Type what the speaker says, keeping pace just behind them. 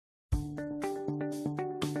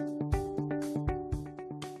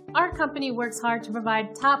Our company works hard to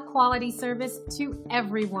provide top quality service to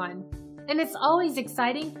everyone. And it's always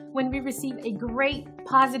exciting when we receive a great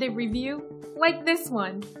positive review like this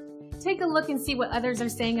one. Take a look and see what others are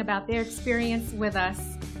saying about their experience with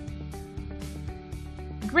us.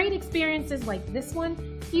 Great experiences like this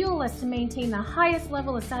one fuel us to maintain the highest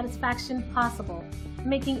level of satisfaction possible.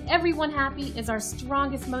 Making everyone happy is our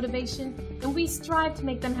strongest motivation, and we strive to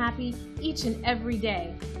make them happy each and every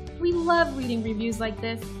day. We love reading reviews like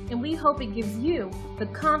this, and we hope it gives you the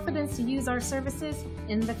confidence to use our services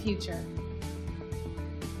in the future.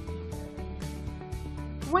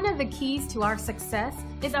 One of the keys to our success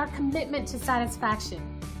is our commitment to satisfaction.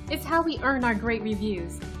 It's how we earn our great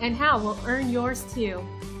reviews, and how we'll earn yours too.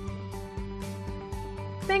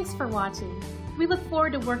 Thanks for watching. We look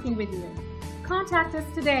forward to working with you. Contact us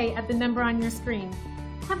today at the number on your screen.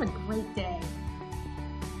 Have a great day.